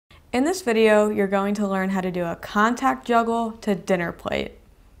In this video, you're going to learn how to do a contact juggle to dinner plate.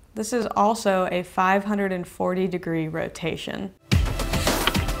 This is also a 540-degree rotation.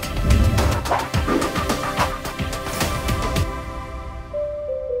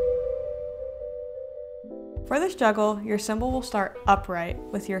 For this juggle, your cymbal will start upright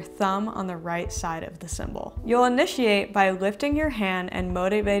with your thumb on the right side of the cymbal. You'll initiate by lifting your hand and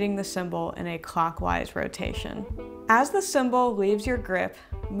motivating the cymbal in a clockwise rotation. As the cymbal leaves your grip,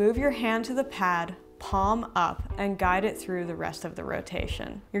 move your hand to the pad, palm up, and guide it through the rest of the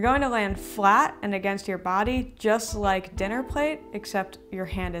rotation. You're going to land flat and against your body, just like dinner plate, except your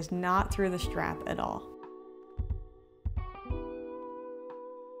hand is not through the strap at all.